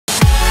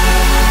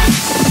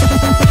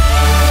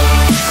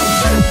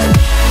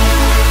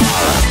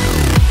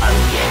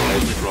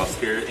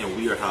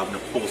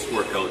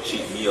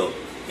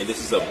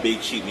is a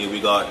big cheat meal.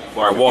 We got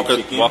Walk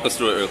barbecue chicken. us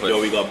through it real quick.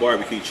 Yo, we got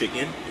barbecue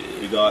chicken.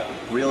 We got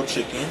grilled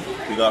chicken.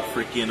 We got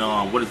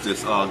freaking what is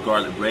this?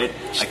 Garlic bread.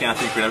 I can't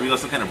think of it. We got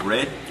some kind of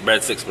bread.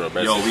 Breadsticks, bro.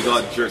 Yo, we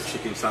got jerk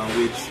chicken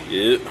sandwich.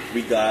 Yep.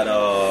 We got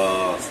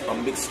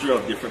a mixture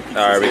of different pizzas.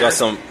 All right, we got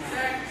some.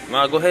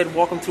 Nah, go ahead and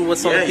walk them through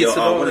what's on the pizza.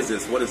 What is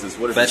this? What is this?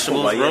 What is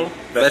vegetables, this? bro.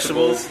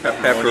 Vegetables,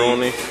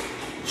 pepperoni,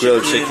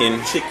 grilled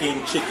chicken,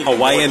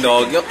 Hawaiian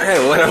dog. Yo,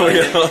 hey, whatever.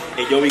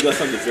 And yo, we got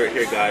some dessert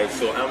here, guys.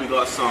 So, and we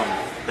got some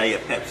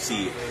Diet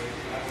Pepsi.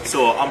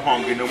 So, I'm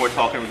hungry. No more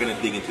talking. We're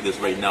gonna dig into this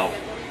right now.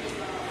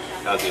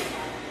 That's it.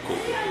 Cool.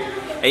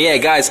 Hey, yeah,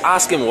 guys,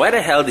 ask him where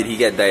the hell did he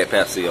get Diet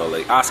Pepsi? Yo,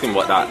 like, ask him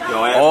what that.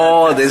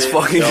 Yo, this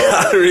fucking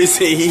calories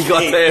he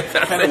got Diet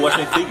Pepsi. Trying to watch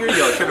my figure,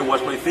 yo. Trying to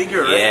watch my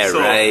figure, right? Yeah, so,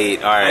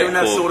 right. All right. I haven't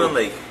had soda in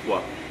cool. like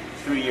what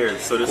 3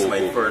 years. So this is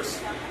my first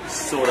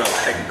soda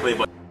technically,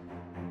 but.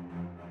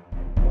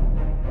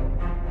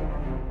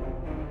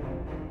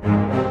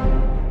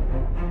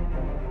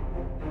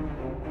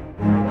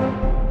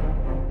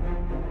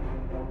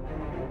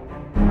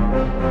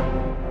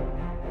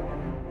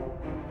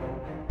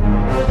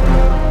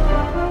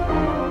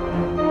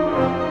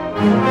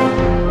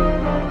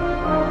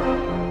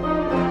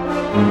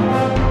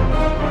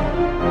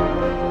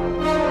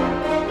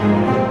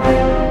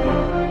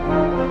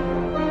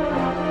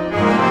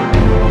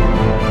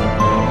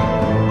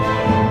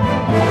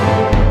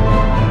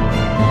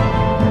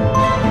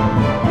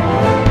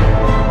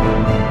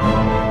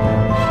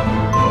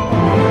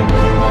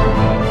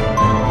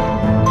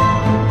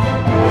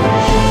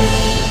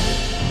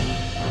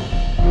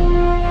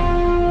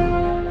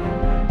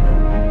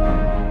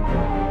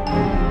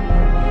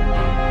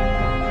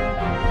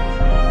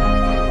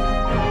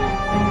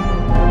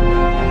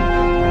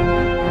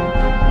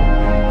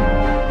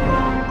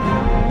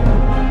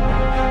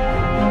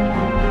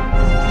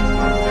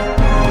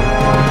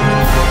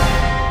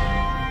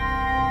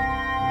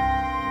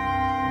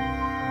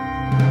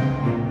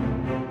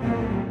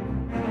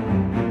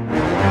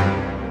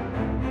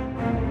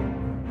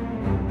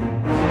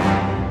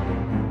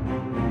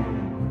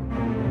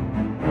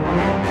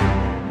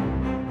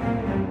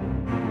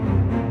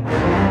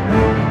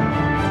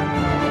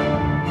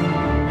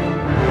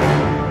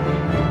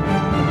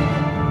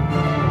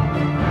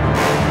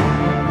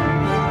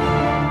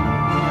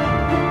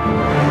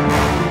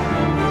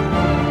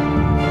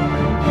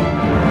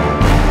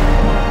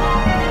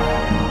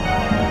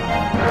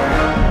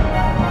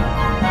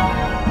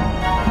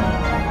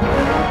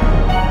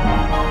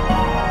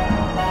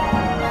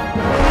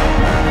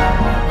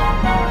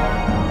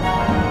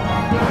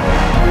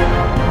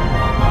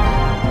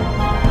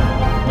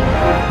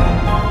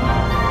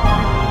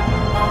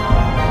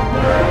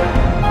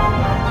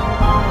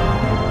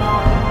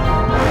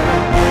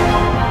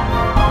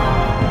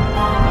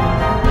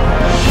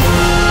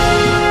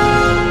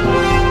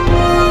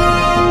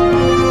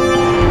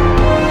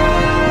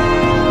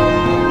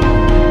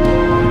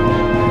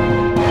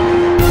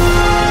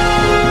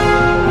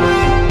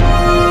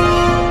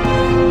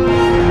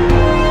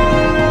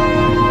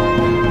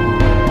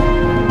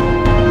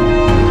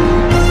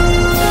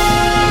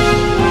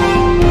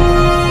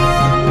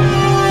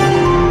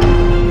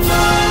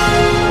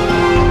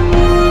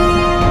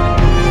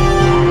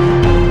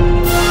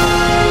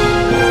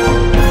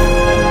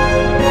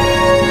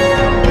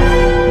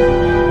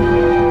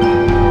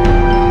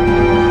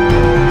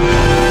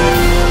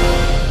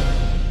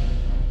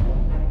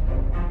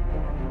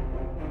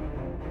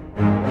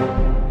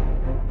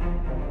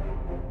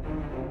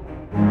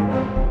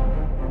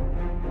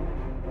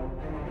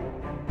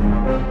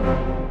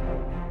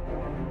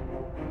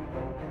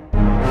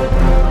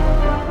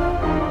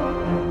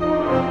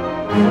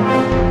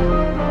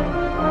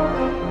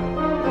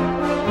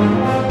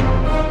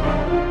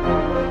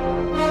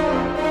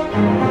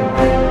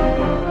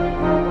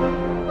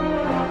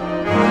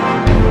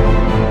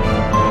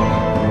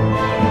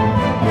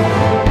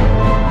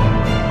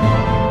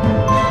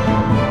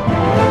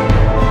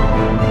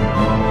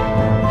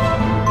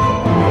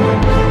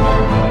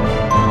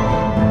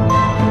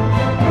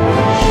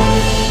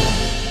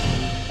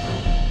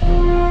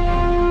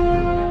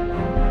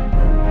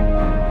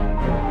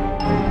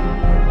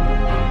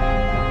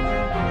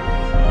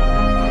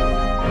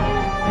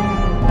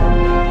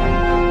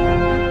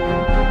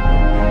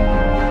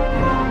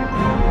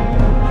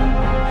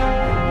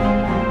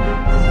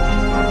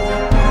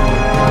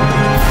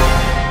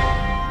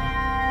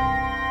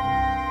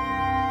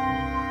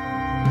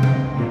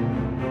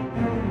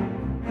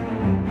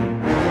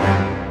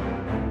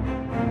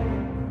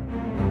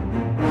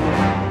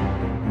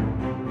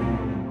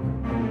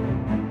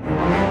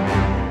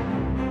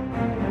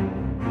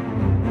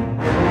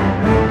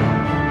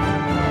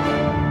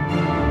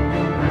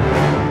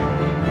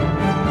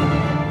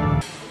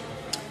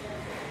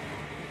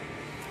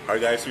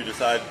 Alright guys, so we just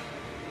had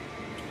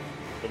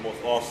the most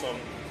awesome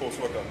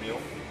post-workout meal.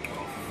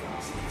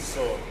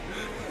 So,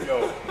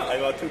 yo, I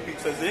got 2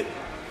 pizzas in,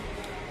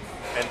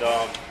 and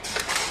I'm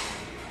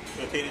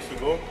gonna take these to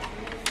go.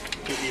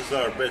 Take these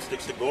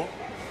breadsticks to go,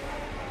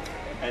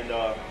 and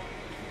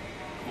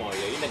Come on, yo,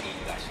 you didn't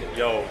eat that shit.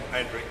 Yo, I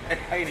ain't drink.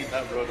 I ain't eat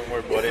that, bro. Don't worry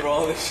about it. Throw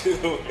all this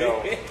shit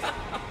away.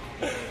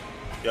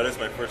 Yo, this is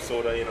my first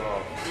soda, you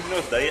know. Even though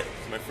it's diet,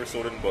 it's my first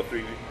soda in about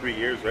three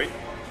years, right?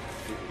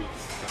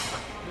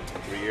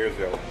 3 years,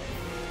 yo.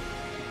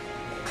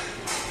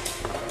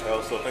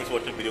 So thanks for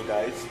watching the video,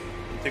 guys.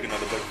 Take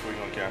another bite for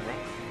you on camera.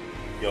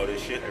 Yo,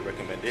 this shit, I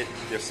recommend it.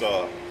 This,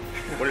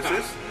 what is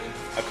this?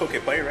 A cookie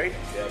pie, right?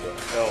 Yeah, bro.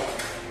 Yo.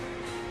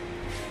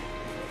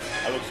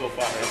 I look so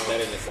fat, right?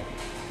 That is it.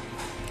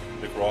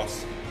 Big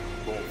Ross.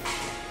 Boom.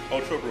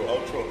 Outro, bro.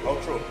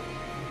 Outro.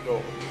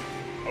 Yo.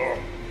 Oh.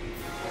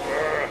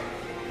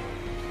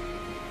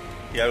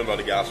 Yeah, I have a lot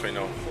of gas right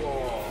now.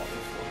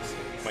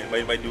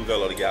 My dude got a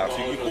lot of gas.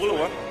 You cool or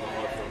what?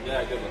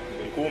 Yeah, good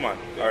one. You cool, man?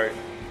 Alright.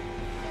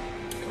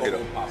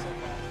 Go pasta.